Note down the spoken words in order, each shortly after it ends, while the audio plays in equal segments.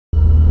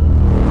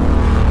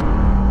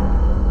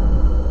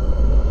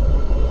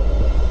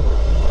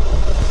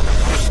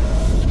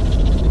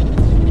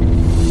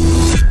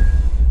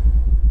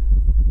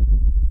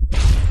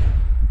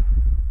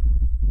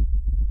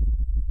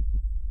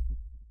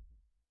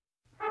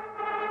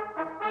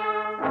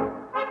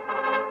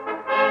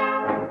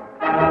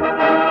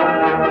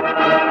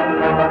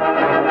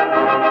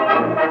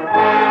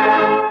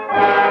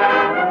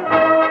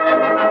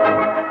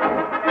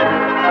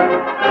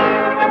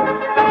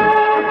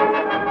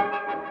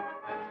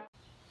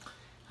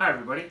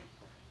everybody,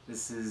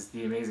 this is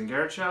the Amazing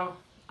Garett Show.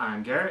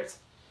 I'm Garrett,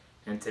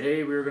 and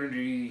today we're going to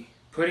be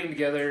putting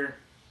together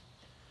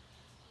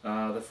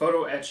the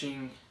photo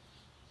etching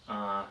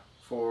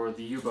for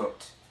the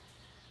U-boat.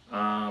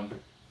 As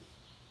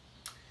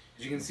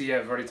you can see,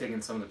 I've already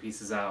taken some of the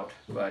pieces out,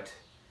 but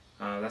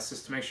that's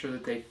just to make sure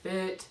that they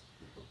fit.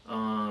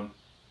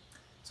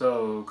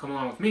 So come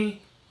along with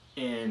me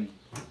and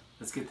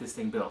let's get this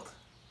thing built.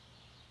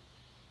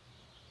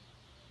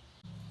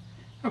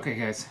 Okay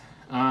guys,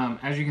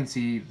 as you can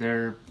see,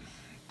 there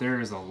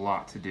is a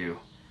lot to do.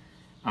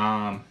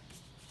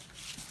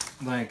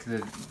 Like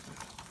the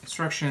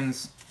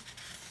instructions,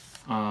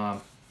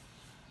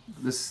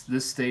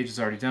 this stage is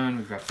already done.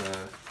 We've got the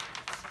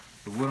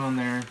wood on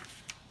there.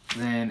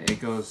 Then it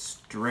goes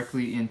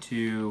directly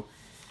into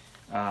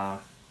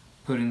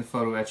putting the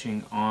photo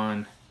etching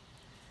on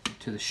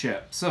to the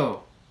ship.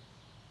 So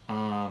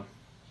I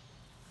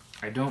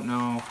don't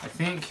know. I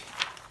think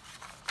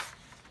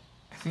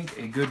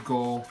a good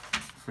goal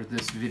for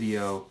this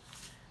video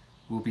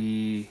will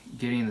be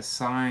getting the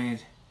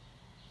side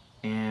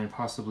and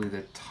possibly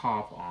the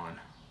top on.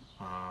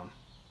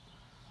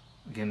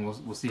 Again,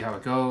 we'll see how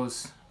it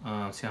goes.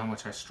 See how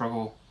much I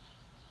struggle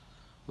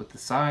with the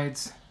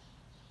sides.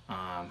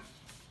 So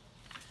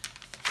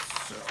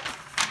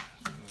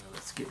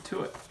let's get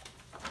to it.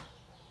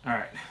 All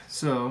right.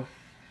 So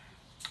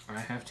I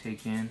have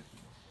taken.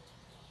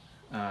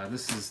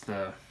 This is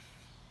the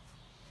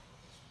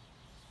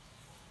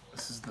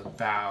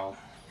bow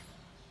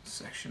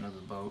section of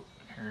the boat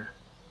here,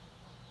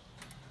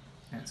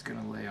 and it's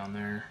gonna lay on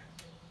there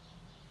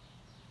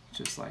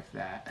just like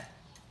that.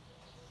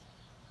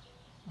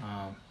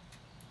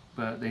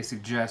 But they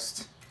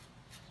suggest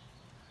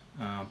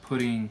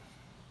putting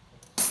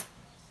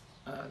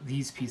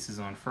these pieces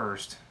on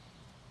first,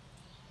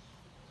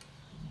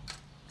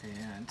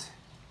 and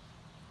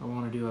I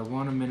want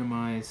to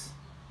minimize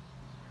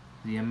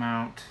the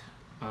amount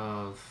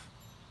of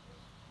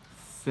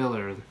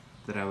filler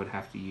that I would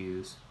have to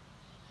use.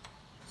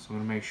 So I'm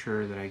going to make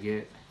sure that I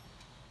get,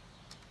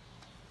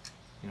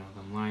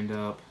 them lined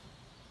up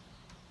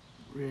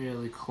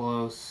really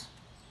close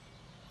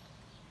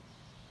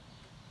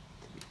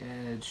to the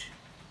edge.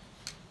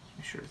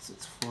 Make sure it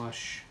sits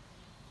flush.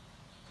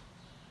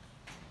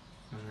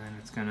 And then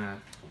it's going to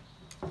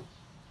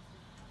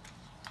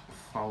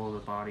follow the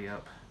body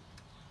up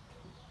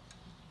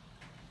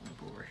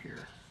over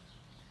here.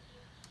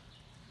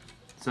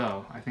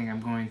 So I think I'm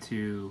going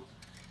to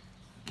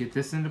get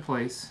this into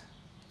place,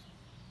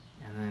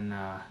 and then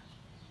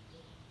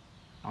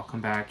I'll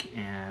come back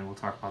and we'll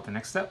talk about the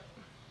next step.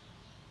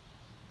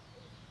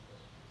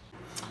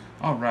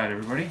 All right,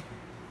 everybody.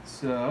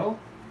 So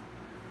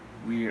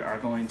we are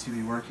going to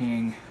be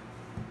working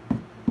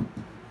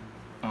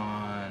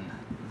on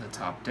the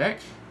top deck.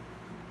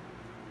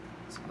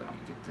 So let me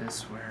get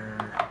this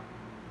where...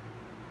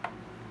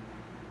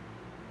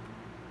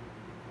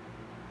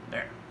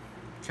 There.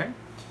 Okay.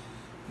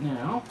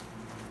 Now,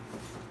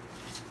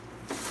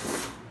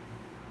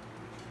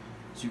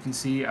 as you can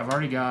see, I've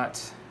already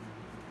got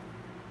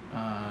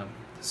the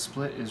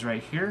split is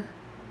right here.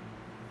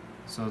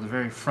 So the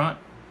very front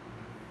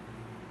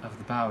of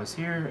the bow is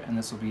here, and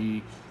this will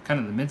be kind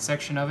of the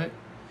midsection of it.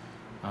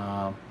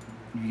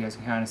 You guys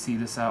can kind of see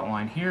this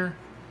outline here.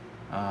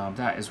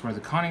 That is where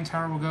the conning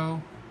tower will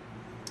go,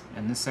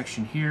 and this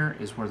section here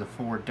is where the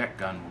forward deck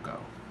gun will go.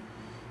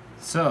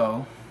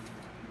 So,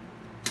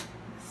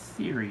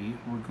 in theory,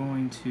 we're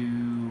going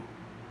to,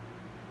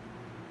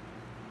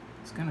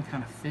 it's going to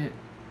kind of fit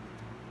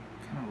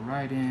kind of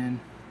right in,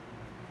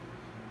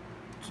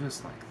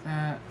 just like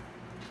that.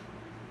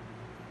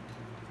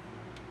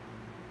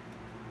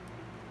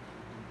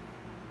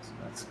 So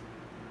that's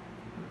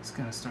what it's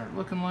going to start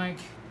looking like.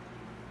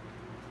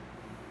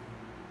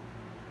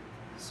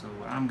 So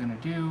what I'm going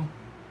to do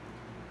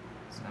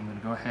is I'm going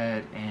to go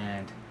ahead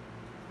and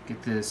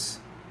get this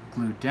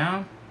glued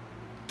down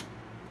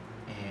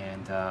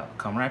and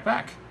come right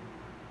back.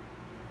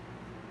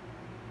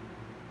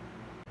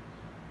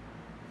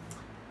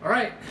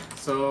 Alright,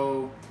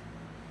 so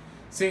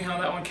seeing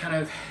how that one kind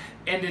of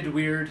ended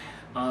weird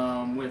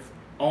with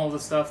all the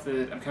stuff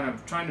that I'm kind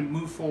of trying to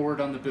move forward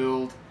on the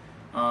build,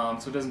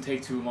 so it doesn't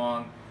take too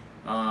long.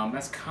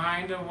 That's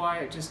kind of why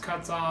it just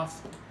cuts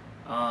off.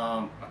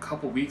 A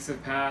couple weeks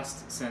have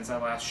passed since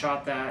I last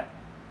shot that,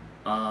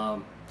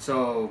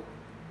 so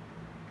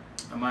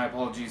my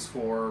apologies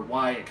for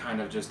why it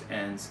kind of just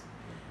ends.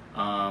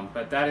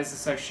 But that is the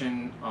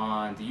section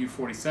on the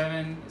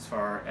U-47 as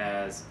far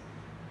as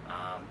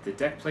the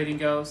deck plating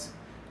goes.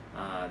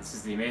 This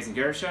is the Amazing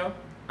Garett Show.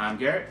 I'm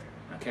Garrett.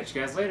 I'll catch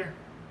you guys later.